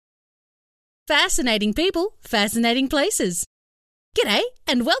Fascinating people, fascinating places. G'day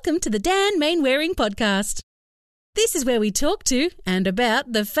and welcome to the Dan Mainwaring podcast. This is where we talk to and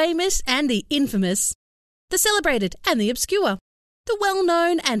about the famous and the infamous, the celebrated and the obscure, the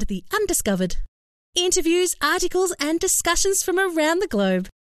well-known and the undiscovered. Interviews, articles and discussions from around the globe.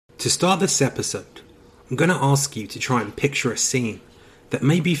 To start this episode, I'm going to ask you to try and picture a scene that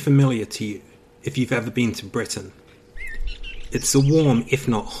may be familiar to you if you've ever been to Britain. It's a warm, if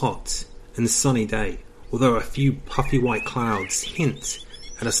not hot, and sunny day, although a few puffy white clouds hint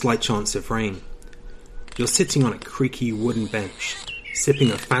at a slight chance of rain. You're sitting on a creaky wooden bench, sipping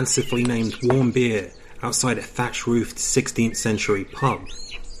a fancifully named warm beer outside a thatch-roofed 16th century pub.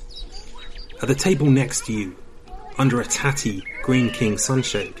 At the table next to you, under a tatty Green King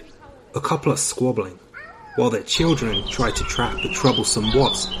sunshade, a couple are squabbling, while their children try to trap the troublesome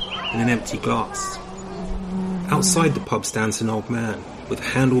wasp in an empty glass. Outside the pub stands an old man with a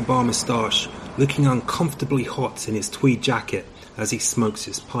handlebar moustache, looking uncomfortably hot in his tweed jacket as he smokes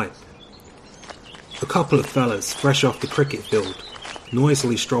his pipe. A couple of fellas, fresh off the cricket field,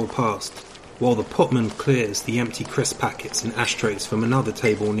 noisily stroll past, while the potman clears the empty crisp packets and ashtrays from another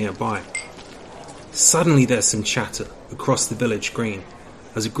table nearby. Suddenly there's some chatter across the village green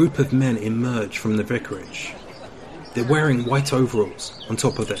as a group of men emerge from the vicarage. They're wearing white overalls on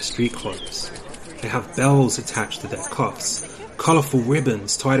top of their street clothes. They have bells attached to their cuffs, colourful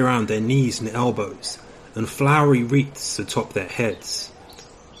ribbons tied around their knees and elbows, and flowery wreaths atop their heads.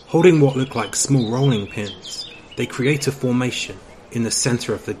 Holding what look like small rolling pins, they create a formation in the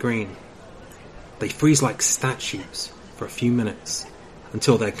centre of the green. They freeze like statues for a few minutes,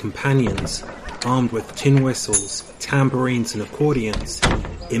 until their companions, armed with tin whistles, tambourines and accordions,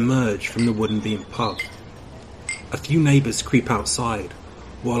 emerge from the wooden beam pub. A few neighbours creep outside,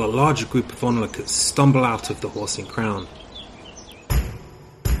 while a larger group of onlookers stumble out of the Horse and Crown.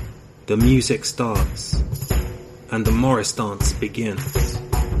 The music starts, and the Morris dance begins.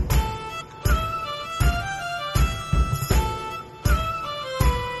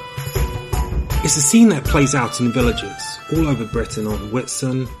 It's a scene that plays out in villages all over Britain on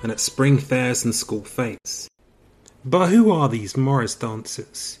Whitsun and at spring fairs and school fetes. But who are these Morris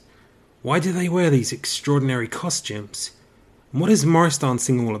dancers? Why do they wear these extraordinary costumes? And what is Morris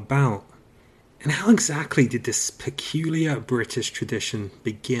dancing all about? And how exactly did this peculiar British tradition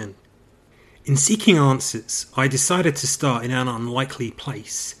begin? In seeking answers, I decided to start in an unlikely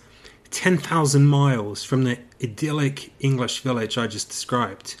place, 10,000 miles from the idyllic English village I just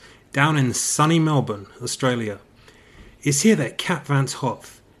described, down in sunny Melbourne, Australia. It's here that Cat Vance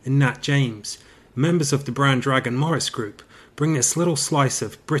Hoff and Nat James, members of the Brown Dragon Morris group, bring this little slice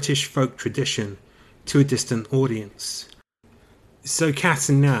of British folk tradition to a distant audience. So Cat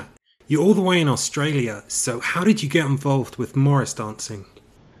and Nat, you're all the way in Australia, so how did you get involved with Morris dancing?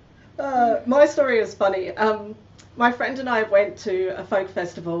 My story is funny. My friend and I went to a folk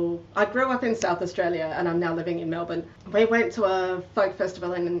festival. I grew up in South Australia and I'm now living in Melbourne. We went to a folk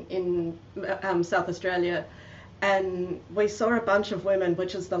festival in South Australia and we saw a bunch of women,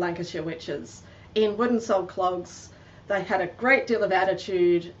 witches, the Lancashire witches, in wooden-soled clogs. They had a great deal of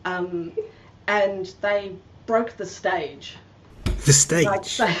attitude and they broke the stage. The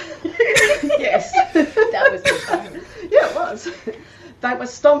stage? Yes. That was the fun. Yeah, it was. They were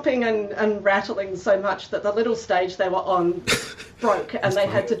stomping and rattling so much that the little stage they were on broke and they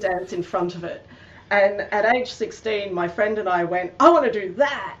had to dance in front of it. And at age 16, my friend and I went, I want to do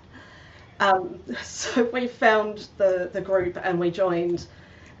that. So we found the group and we joined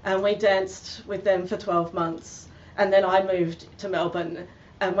and we danced with them for 12 months. And then I moved to Melbourne.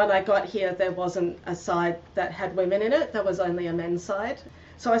 And when I got here, there wasn't a side that had women in it. There was only a men's side.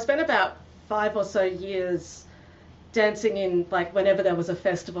 So I spent about 5 or so years dancing in, like, whenever there was a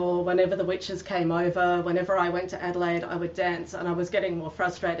festival, whenever the witches came over, whenever I went to Adelaide, I would dance, and I was getting more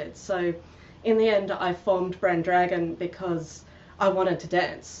frustrated. So in the end, I formed Brown Dragon because I wanted to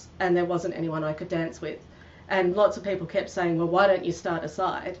dance, and there wasn't anyone I could dance with. And lots of people kept saying, well, why don't you start a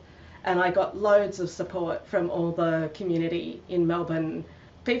side? And I got loads of support from all the community in Melbourne.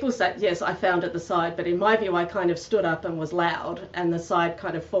 People said, yes, I founded the side, but in my view, I kind of stood up and was loud, and the side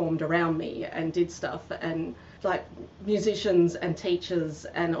kind of formed around me and did stuff, and like musicians and teachers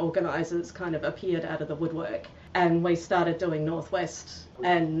and organisers kind of appeared out of the woodwork. And we started doing Northwest,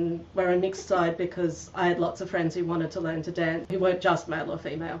 and we're a mixed side because I had lots of friends who wanted to learn to dance, who weren't just male or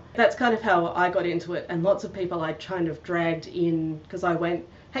female. That's kind of how I got into it, and lots of people I kind of dragged in because I went,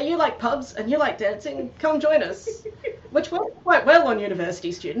 hey, you like pubs and you like dancing, come join us, which worked quite well on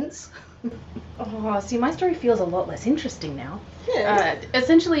university students. Oh, see, my story feels a lot less interesting now. Yeah.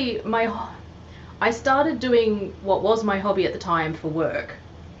 Essentially, I started doing what was my hobby at the time for work.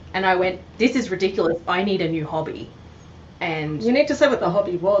 And I went, this is ridiculous. I need a new hobby. And You need to say what the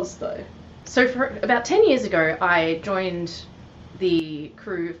hobby was, though. so for about 10 years ago, I joined the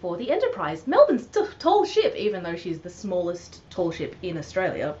crew for the Enterprise, Melbourne's tall ship, even though she's the smallest tall ship in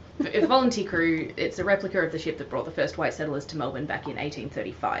Australia. A volunteer crew, it's a replica of the ship that brought the first white settlers to Melbourne back in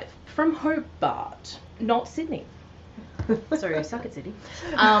 1835. From Hobart, not Sydney. So suck it, Sydney.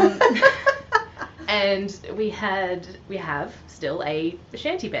 And we have still a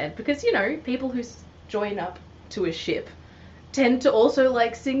shanty band, because, you know, people who join up to a ship tend to also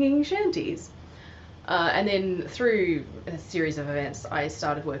like singing shanties. And then through a series of events, I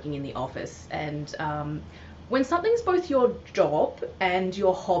started working in the office. And when something's both your job and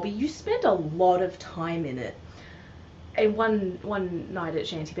your hobby, you spend a lot of time in it. And one night at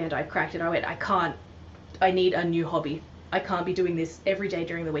Shanty Band, I cracked it. I went, I need a new hobby. I can't be doing this every day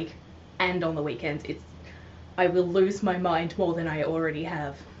during the week and on the weekends. I will lose my mind more than I already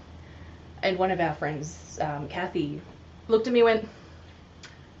have. And one of our friends, Kathy, looked at me and went,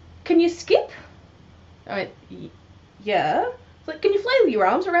 can you skip? I went, yeah. It's like, can you flail your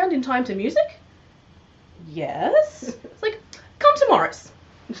arms around in time to music? Yes. It's like, come to Morris.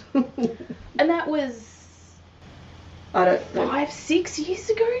 And that was I don't know. 5-6 years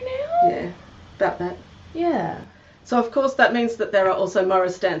ago now? Yeah, about that. Yeah. So, of course, that means that there are also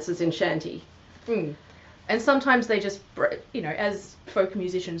Morris dancers in shanty. Mm. And sometimes they just, you know, as folk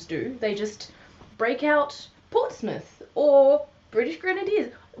musicians do, they just break out Portsmouth or British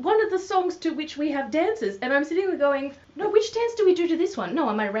Grenadiers, one of the songs to which we have dances. And I'm sitting there going, no, which dance do we do to this one? No,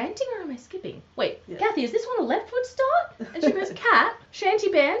 am I ranting or am I skipping? Wait, yeah. Kathy, is this one a left foot start? And she goes, Cat, shanty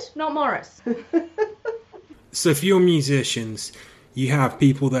band, not Morris. So for your musicians, you have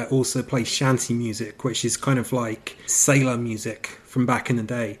people that also play shanty music, which is kind of like sailor music from back in the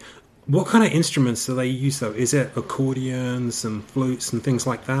day. What kind of instruments do they use, though? Is it accordions and flutes and things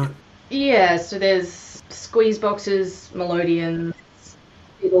like that? Yeah, so there's squeeze boxes, melodeons,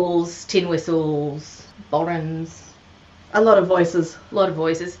 fiddles, tin whistles, bodhrans. A lot of voices. A lot of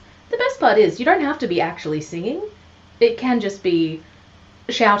voices. The best part is you don't have to be actually singing. It can just be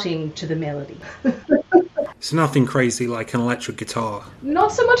shouting to the melody. So nothing crazy like an electric guitar.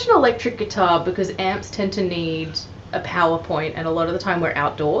 Not so much an electric guitar, because amps tend to need a power point, and a lot of the time we're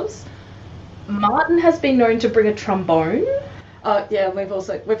outdoors. Martin has been known to bring a trombone. Yeah,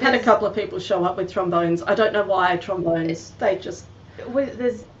 we've had a couple of people show up with trombones. I don't know why trombones. They just.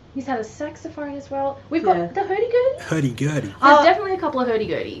 He's had a saxophone as well. We've got the hurdy-gurdy. Hurdy-gurdy. There's definitely a couple of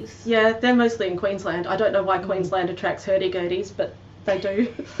hurdy-gurdies. Yeah, they're mostly in Queensland. I don't know why Queensland attracts hurdy-gurdies, but they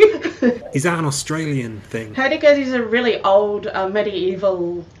do. Is that an Australian thing? Hurdy-gurdy's a really old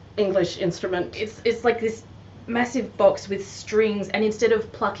medieval English instrument. It's like this massive box with strings, and instead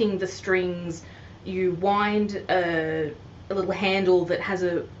of plucking the strings, you wind a little handle that has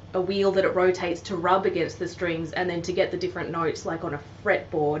a wheel that it rotates to rub against the strings, and then to get the different notes, like on a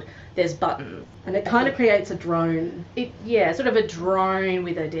fretboard, there's buttons. And it kind of creates a drone. Sort of a drone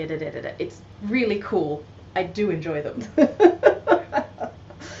with a da-da-da-da-da. It's really cool. I do enjoy them.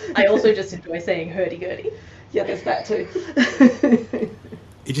 I also just enjoy saying hurdy-gurdy. Yeah, there's that too.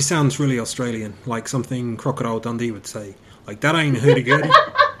 It just sounds really Australian, like something Crocodile Dundee would say. Like, that ain't hurdy-gurdy.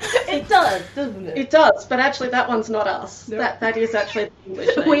 It does, doesn't it? It does, but actually that one's not us. No. That is actually the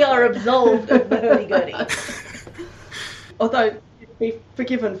English name. We are absolved of the hurdy-gurdy. Although, be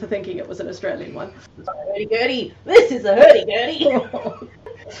forgiven for thinking it was an Australian one. Hurdy-gurdy. This is a hurdy-gurdy.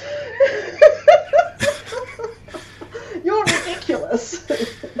 You're ridiculous.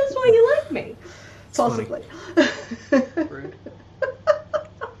 That's why you like me. Possibly. Rude.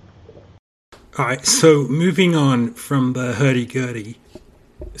 Alright, so moving on from the hurdy-gurdy.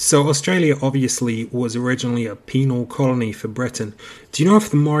 So Australia obviously was originally a penal colony for Britain. Do you know if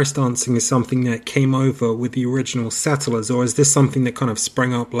the Morris dancing is something that came over with the original settlers, or is this something that kind of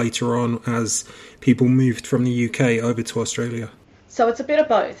sprang up later on as people moved from the UK over to Australia? So it's a bit of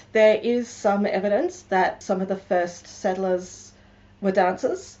both. There is some evidence that some of the first settlers were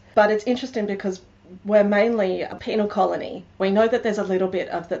dancers, but it's interesting because we're mainly a penal colony. We know that there's a little bit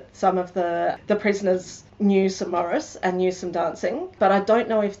of that. Some of the prisoners knew some Morris and knew some dancing, but I don't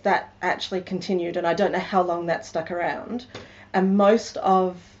know if that actually continued, and I don't know how long that stuck around. And most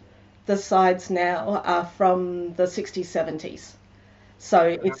of the sides now are from the 60s, 70s.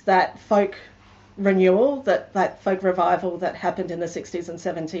 So it's that folk renewal, that folk revival that happened in the 60s and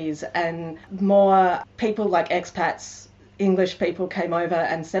 70s, and more people like expats, English people came over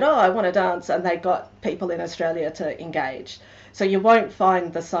and said, I want to dance, and they got people in Australia to engage. So you won't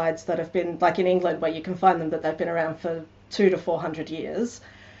find the sides that have been, like in England, where you can find them that they've been around for 200 to 400 years.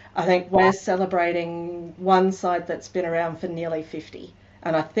 I think we're celebrating one side that's been around for nearly 50,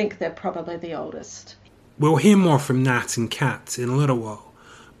 and I think they're probably the oldest. We'll hear more from Nat and Kat in a little while,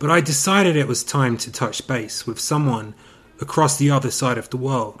 but I decided it was time to touch base with someone across the other side of the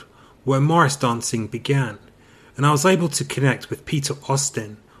world, where Morris dancing began, and I was able to connect with Peter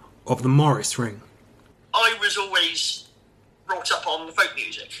Austin of the Morris Ring. I was always brought up on folk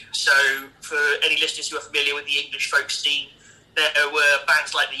music, so for any listeners who are familiar with the English folk scene, there were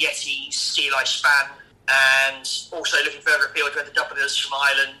bands like the Yetis, Steel Eye Span, and also looking further afield, we had the Dubliners from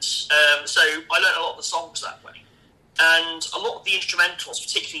Ireland. So I learned a lot of the songs that way. And a lot of the instrumentals,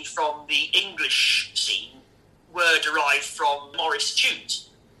 particularly from the English scene, were derived from Morris tunes.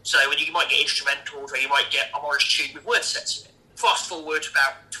 So when you might get instrumentals, or you might get a Morris tune with word sets in it. Fast forward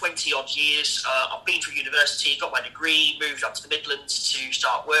about 20 odd years, I've been through university, got my degree, moved up to the Midlands to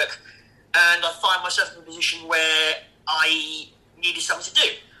start work, and I find myself in a position where I needed something to do.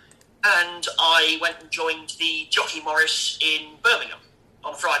 And I went and joined the Jockey Morris in Birmingham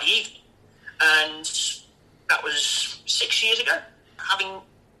on a Friday evening. And that was 6 years ago. Having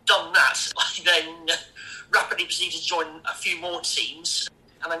done that, I then rapidly proceeded to join a few more teams,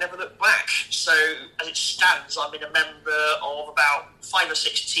 and I never looked back. So as it stands, I'm in a member of about 5 or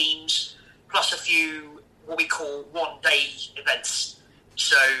 6 teams, plus a few what we call one-day events.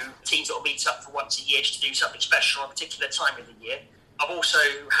 So teams that will meet up for once a year just to do something special on a particular time of the year. I've also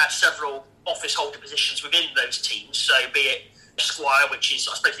had several office holder positions within those teams, so be it Squire, which is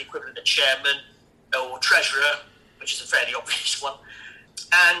I suppose the equivalent of chairman, or treasurer, which is a fairly obvious one.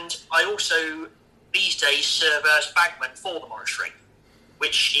 And I also these days serve as bagman for the Morris Ring,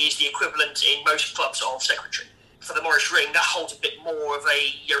 which is the equivalent in most clubs of secretary. For the Morris Ring, that holds a bit more of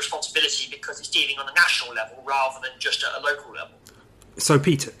a responsibility because it's dealing on a national level rather than just at a local level. So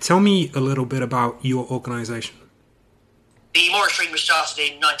Peter, tell me a little bit about your organisation. The Morris Ring was started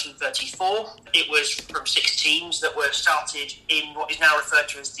in 1934. It was from 6 teams that were started in what is now referred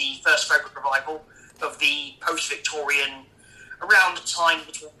to as the first folk revival of the post-Victorian, around the time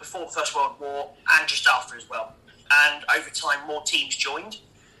before the First World War and just after as well. And over time, more teams joined.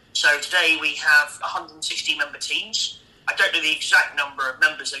 So today we have 160 member teams. I don't know the exact number of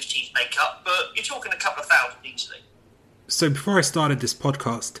members those teams make up, but you're talking a couple of thousand easily. So before I started this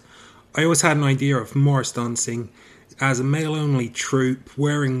podcast, I always had an idea of Morris dancing as a male-only troupe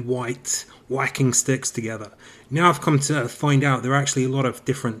wearing white, whacking sticks together. Now I've come to find out there are actually a lot of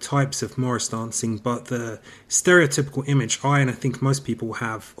different types of Morris dancing, but the stereotypical image I think most people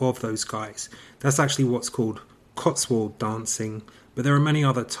have of those guys, that's actually what's called Cotswold dancing, but there are many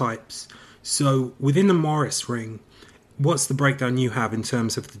other types. So within the Morris Ring, what's the breakdown you have in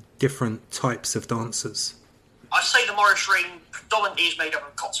terms of the different types of dancers? I'd say the Morris Ring predominantly is made up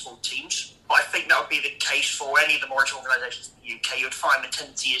of Cotswold teams, but I think that would be the case for any of the Morris organisations in the UK. You would find the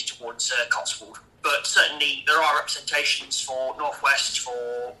tendency is towards Cotswold. But certainly there are representations for North West,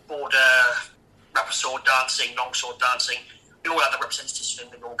 for Border, Rapper Sword dancing, Longsword dancing. We all have the representatives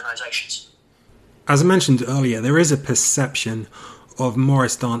within the organisations. As I mentioned earlier, there is a perception of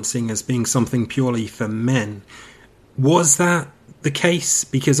Morris dancing as being something purely for men. Was that the case?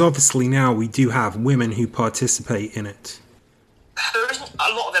 Because obviously now we do have women who participate in it. There isn't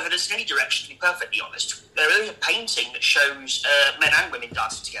a lot of evidence in any direction, to be perfectly honest. There is a painting that shows men and women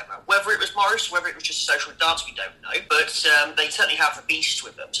dancing together. Whether it was Morris, whether it was just a social dance, we don't know. But they certainly have the beast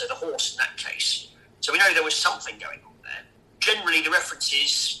with them, so the horse in that case. So we know there was something going on there. Generally, the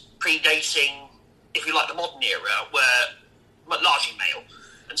references predating, if you like, the modern era were largely male.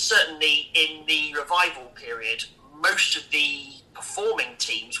 And certainly in the revival period, most of the performing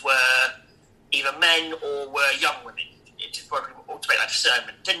teams were either men or were young women. To make that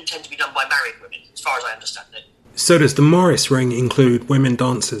discernment, it didn't tend to be done by married women, as far as I understand it. So does the Morris Ring include women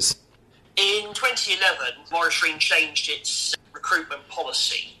dancers? In 2011, Morris Ring changed its recruitment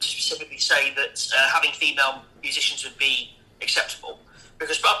policy to specifically say that having female musicians would be acceptable,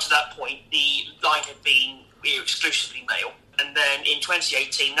 because up to that point, the line had been exclusively male, and then in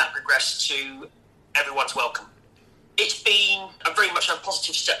 2018, that progressed to everyone's welcome. It's been a very much a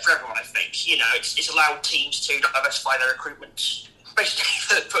positive step for everyone, I think. You know, it's allowed teams to diversify their recruitment.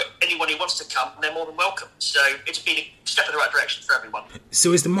 Basically, for anyone who wants to come, they're more than welcome. So it's been a step in the right direction for everyone.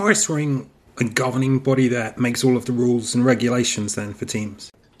 So is the Morris Ring a governing body that makes all of the rules and regulations then for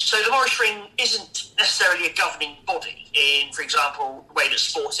teams? So the Morris Ring isn't necessarily a governing body in, for example, the way that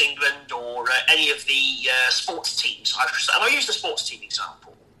Sports England or any of the sports teams, and I'll use the sports team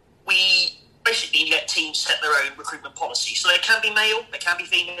example. We basically let teams set their own recruitment policy. So they can be male, they can be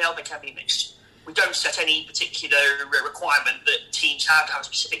female, they can be mixed. We don't set any particular requirement that teams have to have a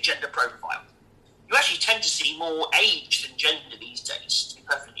specific gender profile. You actually tend to see more age than gender these days, to be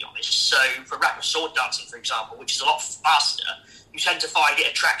perfectly honest. So for rapid sword dancing, for example, which is a lot faster, you tend to find it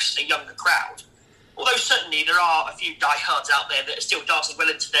attracts a younger crowd. Although certainly there are a few diehards out there that are still dancing well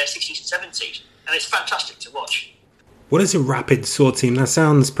into their 60s and 70s, and it's fantastic to watch. What is a rapid sword team? That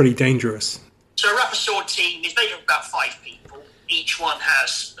sounds pretty dangerous. So a rapid sword team is made of about 5 people. Each one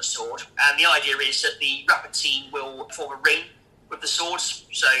has a sword, and the idea is that the rapid team will form a ring with the swords,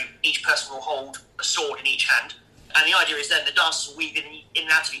 so each person will hold a sword in each hand, and the idea is then the dancers will weave in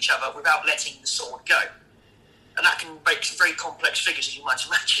and out of each other without letting the sword go. And that can make some very complex figures, as you might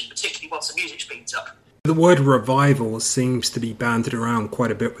imagine, particularly once the music speeds up. The word revival seems to be bandied around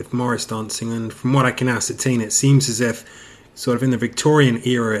quite a bit with Morris dancing, and from what I can ascertain, it seems as if sort of in the Victorian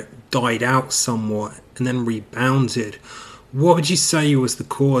era it died out somewhat and then rebounded. What would you say was the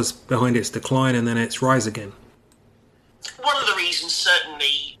cause behind its decline and then its rise again? One of the reasons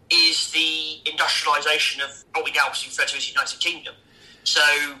certainly is the industrialisation of what we now refer to as the United Kingdom. So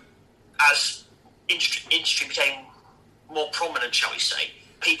as industry became more prominent, shall we say,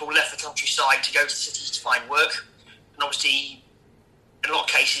 people left the countryside to go to the cities to find work, and obviously in a lot of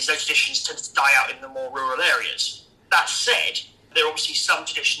cases those traditions tended to die out in the more rural areas. That said, there are obviously some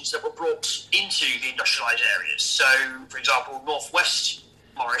traditions that were brought into the industrialised areas. So, for example, Northwest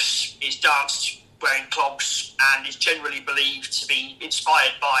Morris is danced wearing clogs and is generally believed to be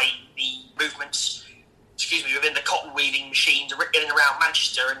inspired by the movements, within the cotton weaving machines in and around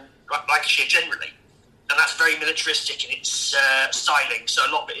Manchester and Lancashire generally. And that's very militaristic in its styling, so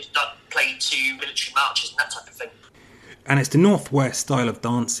a lot of it is played to military marches and that type of thing. And it's the Northwest style of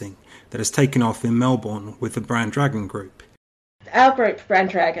dancing that has taken off in Melbourne with the Brand Dragon group. Our group, Brand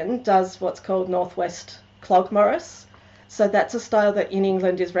Dragon, does what's called Northwest Clog Morris. So that's a style that in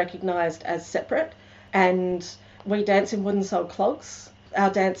England is recognised as separate, and we dance in wooden-soled clogs. Our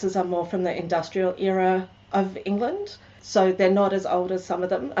dancers are more from the industrial era of England, so they're not as old as some of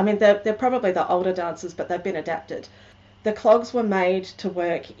them. I mean, they're probably the older dancers, but they've been adapted. The clogs were made to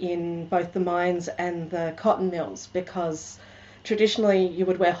work in both the mines and the cotton mills because traditionally you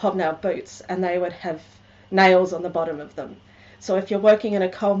would wear hobnailed boots and they would have nails on the bottom of them. So if you're working in a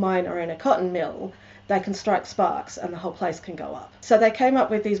coal mine or in a cotton mill, they can strike sparks and the whole place can go up. So they came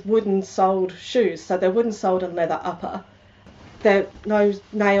up with these wooden-soled shoes. So they're wooden-soled and leather upper. There are no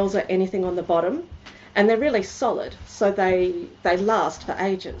nails or anything on the bottom, and they're really solid, so they last for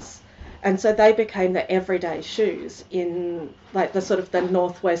ages. And so they became the everyday shoes in like the sort of the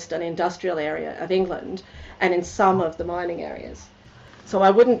northwest and industrial area of England and in some of the mining areas. So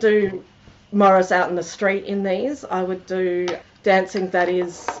I wouldn't do Morris out in the street in these. I would do dancing that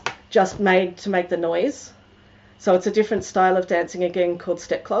is just made to make the noise. So it's a different style of dancing again called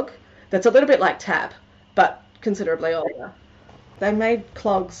step clog. That's a little bit like tap, but considerably older. They made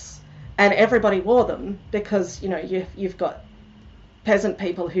clogs and everybody wore them because, you know, you've got peasant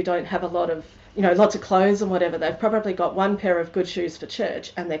people who don't have a lot of, you know, lots of clothes and whatever. They've probably got one pair of good shoes for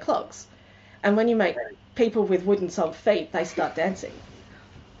church and they're clogs. And when you make people with wooden-soled feet, they start dancing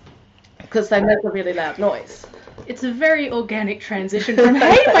because they make a really loud noise. It's a very organic transition from,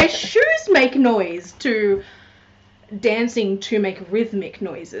 hey, my shoes make noise, to dancing to make rhythmic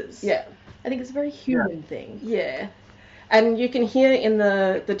noises. Yeah. I think it's a very human thing. Yeah. And you can hear in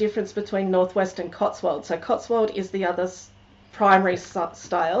the difference between Northwest and Cotswold. So Cotswold is the other primary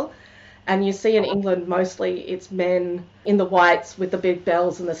style. And you see in England mostly it's men in the whites with the big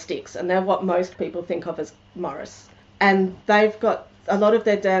bells and the sticks. And they're what most people think of as Morris. And they've got, a lot of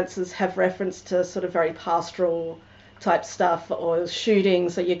their dances have reference to sort of very pastoral type stuff or shooting.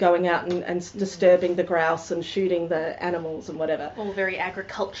 So you're going out and disturbing the grouse and shooting the animals and whatever. All very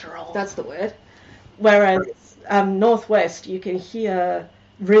agricultural. That's the word. Whereas Northwest, you can hear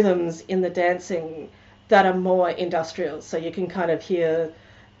rhythms in the dancing that are more industrial. So you can kind of hear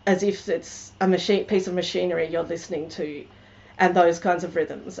as if it's a piece of machinery you're listening to, and those kinds of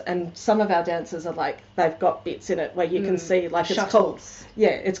rhythms. And some of our dancers are like, they've got bits in it where you can see, like, shuttles.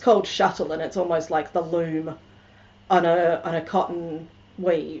 It's called shuttle, and it's almost like the loom on a cotton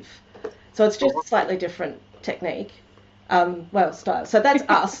weave. So it's just a slightly different technique, style. So that's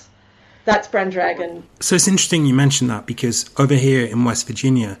us. That's Brand Dragon. So it's interesting you mentioned that, because over here in West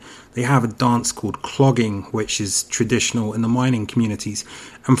Virginia, they have a dance called clogging, which is traditional in the mining communities.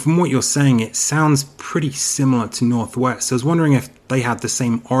 And from what you're saying, it sounds pretty similar to Northwest. So I was wondering if they had the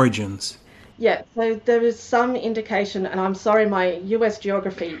same origins. Yeah, so there is some indication, and I'm sorry, my US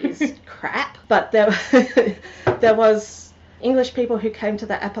geography is crap, but there was English people who came to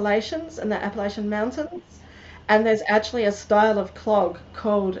the Appalachians and the Appalachian Mountains. And there's actually a style of clog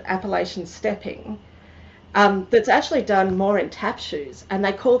called Appalachian stepping that's actually done more in tap shoes. And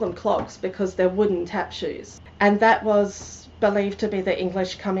they call them clogs because they're wooden tap shoes. And that was believed to be the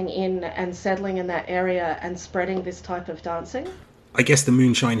English coming in and settling in that area and spreading this type of dancing. I guess the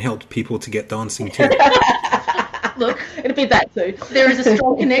moonshine helped people to get dancing too. Look, It'd be that too. there is a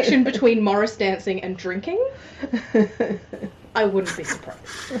strong connection between Morris dancing and drinking. I wouldn't be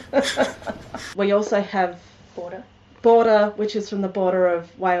surprised. We also have Border, which is from the border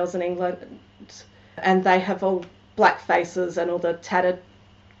of Wales and England, and they have all black faces and all the tattered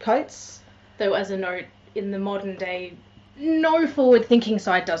coats. Though, as a note, in the modern day, no forward-thinking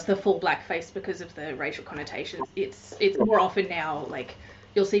side does the full blackface because of the racial connotations. It's more often now, like,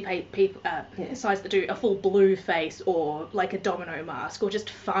 you'll see sides that do a full blue face or, like, a domino mask or just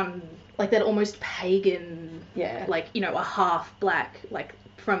fun, like that almost pagan, like, you know, a half black, like,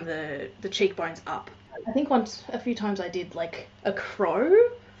 from the cheekbones up. I think a few times I did, like, a crow.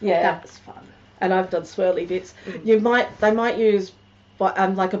 Yeah. That was fun. And I've done swirly bits. They might use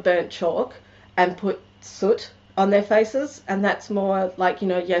like a burnt chalk and put soot on their faces, and that's more like, you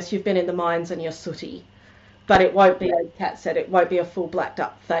know, yes, you've been in the mines and you're sooty, but it won't be, as Kat said, it won't be a full blacked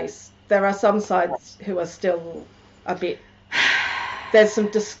up face. There are some sides who are still a bit, there's some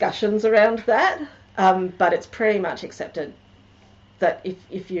discussions around that, but it's pretty much accepted that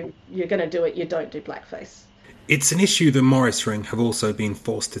if you're going to do it, you don't do blackface. It's an issue the Morris Ring have also been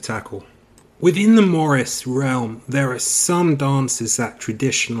forced to tackle. Within the Morris realm, there are some dancers that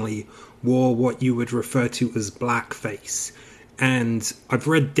traditionally wore what you would refer to as blackface, and I've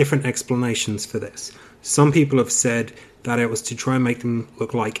read different explanations for this. Some people have said that it was to try and make them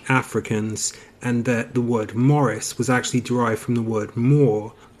look like Africans, and that the word Morris was actually derived from the word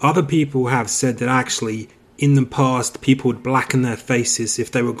Moor. Other people have said that actually, in the past, people would blacken their faces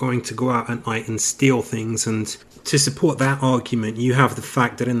if they were going to go out at night and steal things, and to support that argument, you have the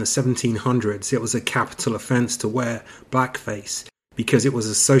fact that in the 1700s it was a capital offence to wear blackface because it was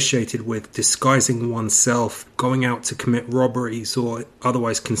associated with disguising oneself, going out to commit robberies, or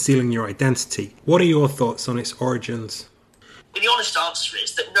otherwise concealing your identity. What are your thoughts on its origins? The honest answer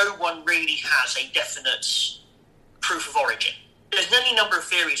is that no one really has a definite proof of origin. There's any number of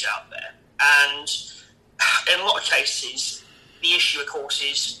theories out there, and in a lot of cases, the issue, of course,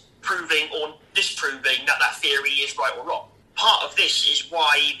 is proving or disproving that theory is right or wrong. Part of this is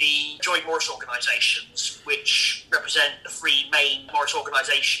why the joint Morris organisations, which represent the three main Morris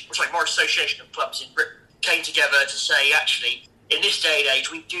Association of clubs in Britain, came together to say, actually, in this day and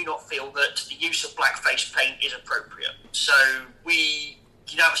age, we do not feel that the use of blackface paint is appropriate. So we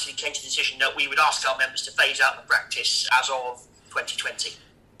unanimously came to the decision that we would ask our members to phase out the practice as of 2020.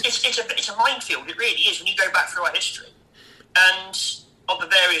 It's a minefield, it really is, when you go back through our history. And of the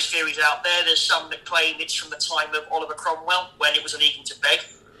various theories out there, there's some that claim it's from the time of Oliver Cromwell, when it was illegal to beg.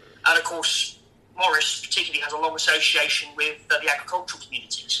 And of course, Morris particularly has a long association with the agricultural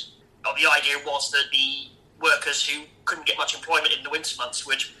communities. The idea was that the workers who couldn't get much employment in the winter months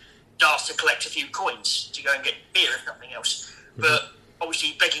would dance to collect a few coins to go and get beer, if nothing else. Mm-hmm. But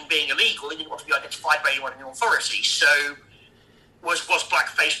obviously, begging being illegal, they didn't want to be identified by anyone in the authority. So was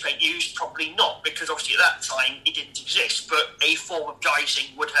blackface paint used? Probably not, because obviously at that time it didn't exist, but a form of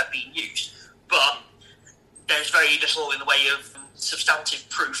guising would have been used. But there's very little in the way of substantive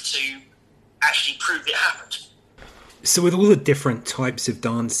proof to actually prove it happened. So with all the different types of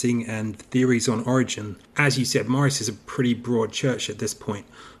dancing and theories on origin, as you said, Morris is a pretty broad church at this point,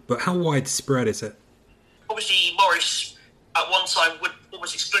 but how widespread is it? Obviously, Morris at one time would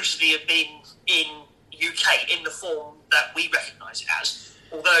almost exclusively have been in UK in the form that we recognise it as,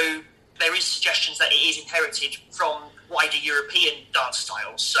 although there is suggestions that it is inherited from wider European dance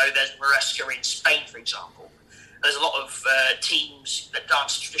styles. So there's Moresca in Spain, for example. There's a lot of teams that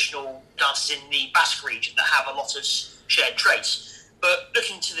dance traditional dances in the Basque region that have a lot of shared traits. But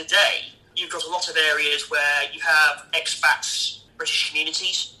looking to the day, you've got a lot of areas where you have expats, British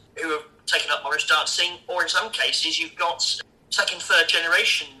communities, who have taken up Morris dancing, or in some cases you've got second, third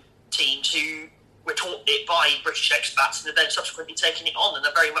generation teams who were taught it by British expats and have then subsequently taken it on, and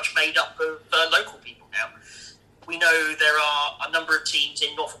are very much made up of local people now. We know there are a number of teams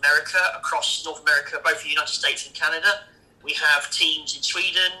in North America, across North America, both the United States and Canada. We have teams in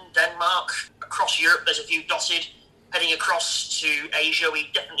Sweden, Denmark, across Europe. There's a few dotted. Heading across to Asia, we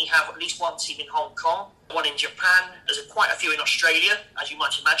definitely have at least one team in Hong Kong, one in Japan. There's quite a few in Australia, as you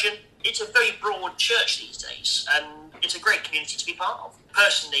might imagine. It's a very broad church these days, and it's a great community to be part of.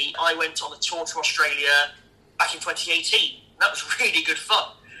 Personally, I went on a tour to Australia back in 2018. That was really good fun.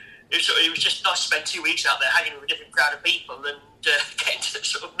 It was just nice to spend 2 weeks out there hanging with a different crowd of people and getting to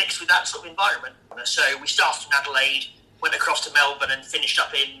sort of mix with that sort of environment. So we started in Adelaide, went across to Melbourne and finished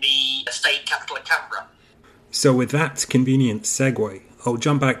up in the state capital of Canberra. So with that convenient segue, I'll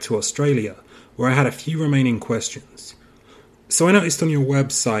jump back to Australia, where I had a few remaining questions. So I noticed on your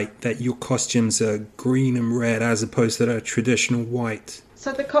website that your costumes are green and red as opposed to the traditional white.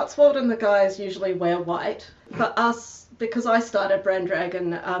 So the Cotswold and the guys usually wear white. For us, because I started Brand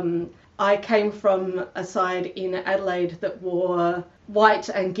Dragon, I came from a side in Adelaide that wore white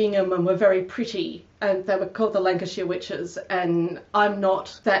and gingham and were very pretty, and they were called the Lancashire Witches, and I'm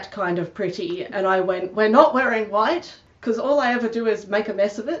not that kind of pretty, and I went, we're not wearing white, because all I ever do is make a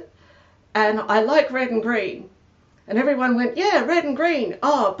mess of it, and I like red and green. And everyone went, yeah, red and green.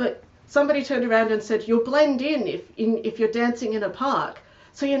 Oh, but somebody turned around and said, you'll blend in if you're dancing in a park,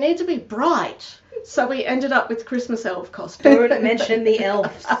 so you need to be bright. So we ended up with Christmas elf costumes. Don't mention the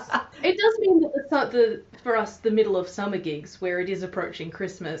elves. It does mean that for us, the middle of summer gigs, where it is approaching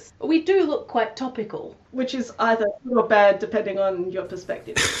Christmas, we do look quite topical. Which is either good or bad, depending on your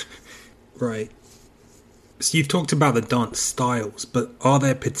perspective. Right. So you've talked about the dance styles, but are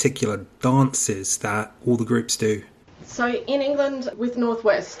there particular dances that all the groups do? So in England, with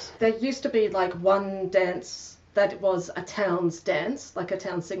Northwest, there used to be like one dance that was a town's dance, like a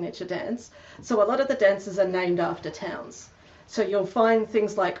town signature dance. So a lot of the dances are named after towns. So you'll find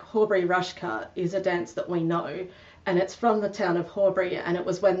things like Horbury Rush Cart is a dance that we know, and it's from the town of Horbury, and it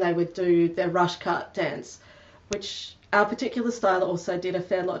was when they would do their rush cart dance, which our particular style also did a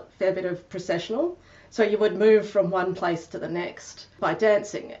fair bit of processional. So you would move from one place to the next by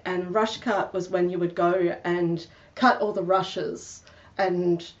dancing, and rush cart was when you would go and cut all the rushes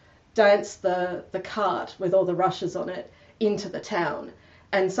and dance the cart with all the rushes on it into the town.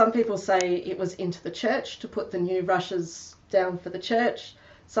 And some people say it was into the church to put the new rushes down for the church.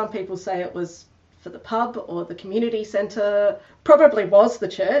 Some people say it was for the pub or the community centre. Probably was the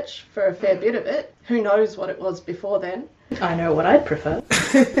church for a fair bit of it. Who knows what it was before then. I know what I'd prefer.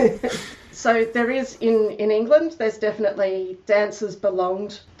 So there is, in England, there's definitely dances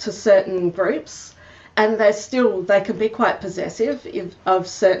belonged to certain groups. And they can be quite possessive of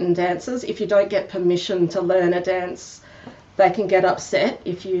certain dances. If you don't get permission to learn a dance, they can get upset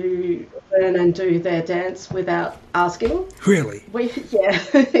if you learn and do their dance without asking. Really? Yeah,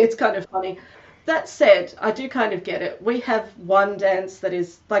 it's kind of funny. That said, I do kind of get it. We have one dance that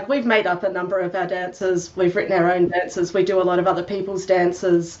is, like, we've made up a number of our dances. We've written our own dances. We do a lot of other people's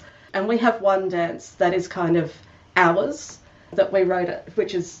dances. And we have one dance that is kind of ours that we wrote,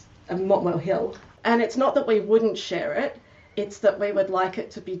 which is a Motwell Hill. And it's not that we wouldn't share it, it's that we would like it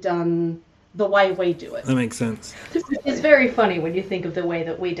to be done the way we do it. That makes sense. It's very funny when you think of the way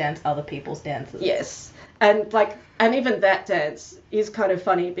that we dance other people's dances. Yes. And even that dance is kind of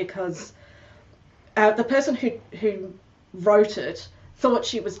funny because the person who wrote it thought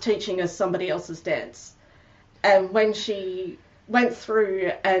she was teaching us somebody else's dance. And when she went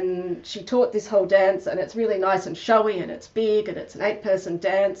through and she taught this whole dance, and it's really nice and showy and it's big and it's an 8-person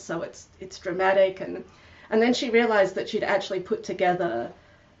dance, so it's dramatic, and then she realized that she'd actually put together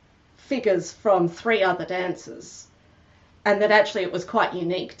figures from 3 other dances, and that actually it was quite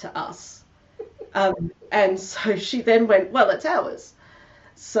unique to us, and so she then went, well, it's ours.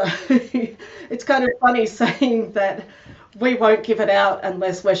 So it's kind of funny saying that we won't give it out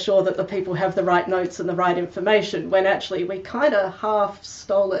unless we're sure that the people have the right notes and the right information, when actually we kind of half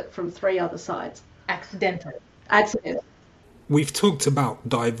stole it from 3 other sides. Accidental. We've talked about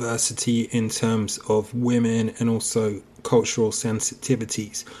diversity in terms of women and also cultural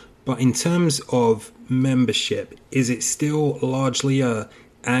sensitivities, but in terms of membership, is it still largely a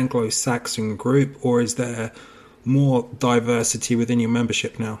Anglo-Saxon group, or is there more diversity within your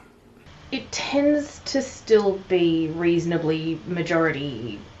membership now? It tends to still be reasonably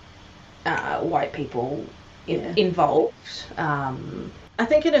majority white people involved. I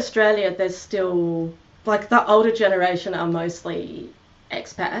think in Australia there's still, like, the older generation are mostly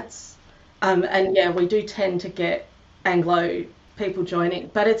expats. And yeah, we do tend to get Anglo people joining.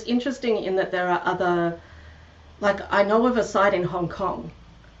 But it's interesting in that there are other, like, I know of a site in Hong Kong.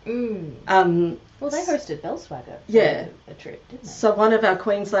 Well, they hosted Bellswagger for a trip, didn't they? So one of our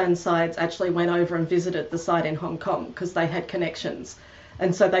Queensland sides actually went over and visited the site in Hong Kong because they had connections.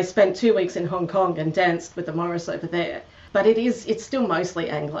 And so they spent 2 weeks in Hong Kong and danced with the Morris over there. But it's still mostly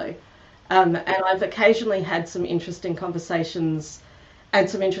Anglo. And I've occasionally had some interesting conversations and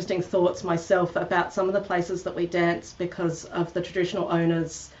some interesting thoughts myself about some of the places that we dance because of the traditional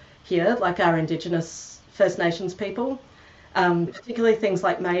owners here, like our Indigenous First Nations people. Particularly things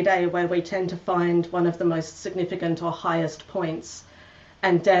like May Day, where we tend to find one of the most significant or highest points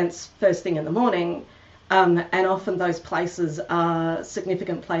and dance first thing in the morning. And often those places are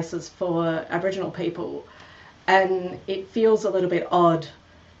significant places for Aboriginal people. And it feels a little bit odd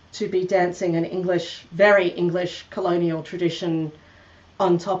to be dancing an very English colonial tradition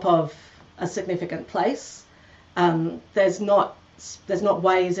on top of a significant place. There's not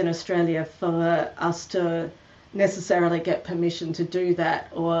ways in Australia for us to necessarily get permission to do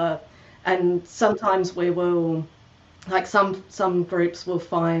that, and sometimes we will, like some groups will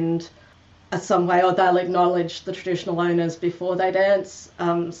find some way, or they'll acknowledge the traditional owners before they dance.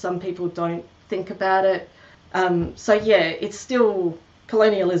 Some people don't think about it. So yeah, it's still,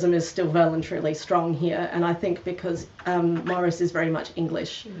 colonialism is still well and truly strong here, and I think because Morris is very much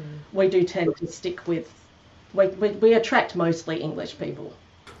English, we do tend to stick with, we attract mostly English people.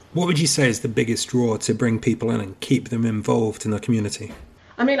 What would you say is the biggest draw to bring people in and keep them involved in the community?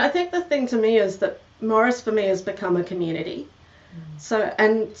 I mean, I think the thing to me is that Morris for me has become a community. So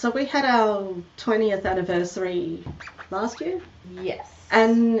we had our 20th anniversary last year. Yes.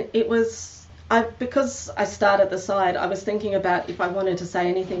 And it was, because I started the side, I was thinking about if I wanted to say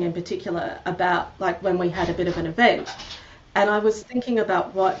anything in particular about like when we had a bit of an event. And I was thinking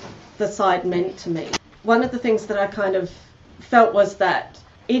about what the side meant to me. One of the things that I kind of felt was that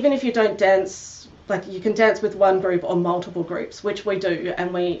even if you don't dance, like you can dance with one group or multiple groups, which we do.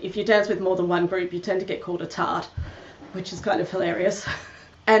 And if you dance with more than one group, you tend to get called a tart, which is kind of hilarious.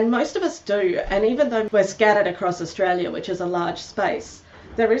 And most of us do. And even though we're scattered across Australia, which is a large space,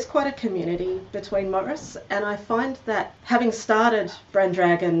 there is quite a community between Morris. And I find that having started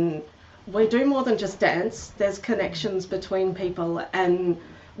Brandragon, we do more than just dance. There's connections between people, and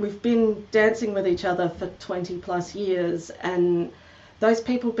we've been dancing with each other for 20 plus years, and those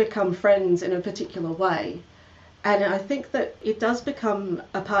people become friends in a particular way. And I think that it does become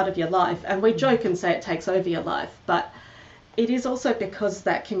a part of your life. And we joke and say it takes over your life, but it is also because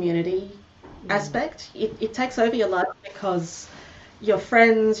that community aspect, it takes over your life because you're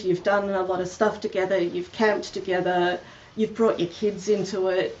friends, you've done a lot of stuff together, you've camped together, you've brought your kids into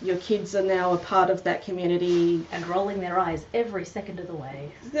it, your kids are now a part of that community. And rolling their eyes every second of the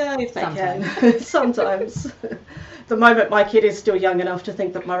way. Yeah, if they can. Sometimes. The moment my kid is still young enough to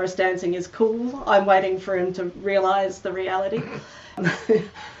think that Morris dancing is cool, I'm waiting for him to realise the reality.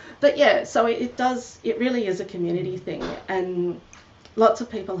 But yeah, so it really is a community thing, and lots of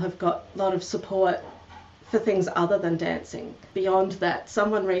people have got a lot of support for things other than dancing. Beyond that,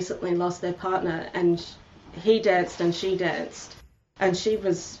 someone recently lost their partner, and he danced and she danced, and she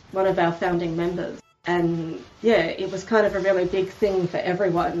was one of our founding members. And yeah, it was kind of a really big thing for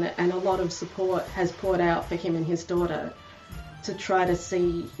everyone, and a lot of support has poured out for him and his daughter to try to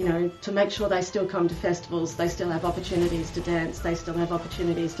see, to make sure they still come to festivals, they still have opportunities to dance, they still have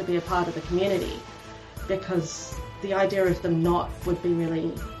opportunities to be a part of the community, because the idea of them not would be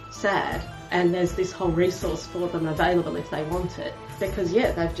really sad. And there's this whole resource for them available if they want it, because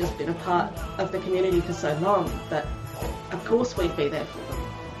yeah, they've just been a part of the community for so long that of course we'd be there for them.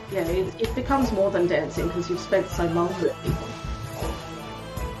 Yeah, it becomes more than dancing because you've spent so long with people.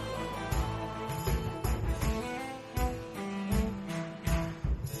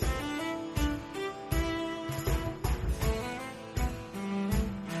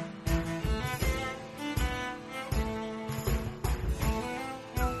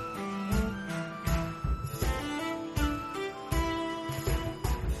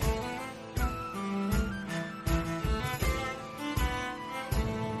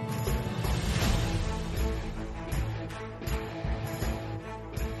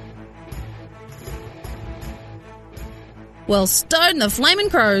 Well, stone the flaming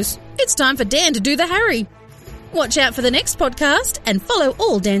crows. It's time for Dan to do the Harry. Watch out for the next podcast and follow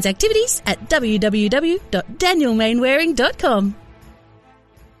all Dan's activities at www.danielmainwaring.com.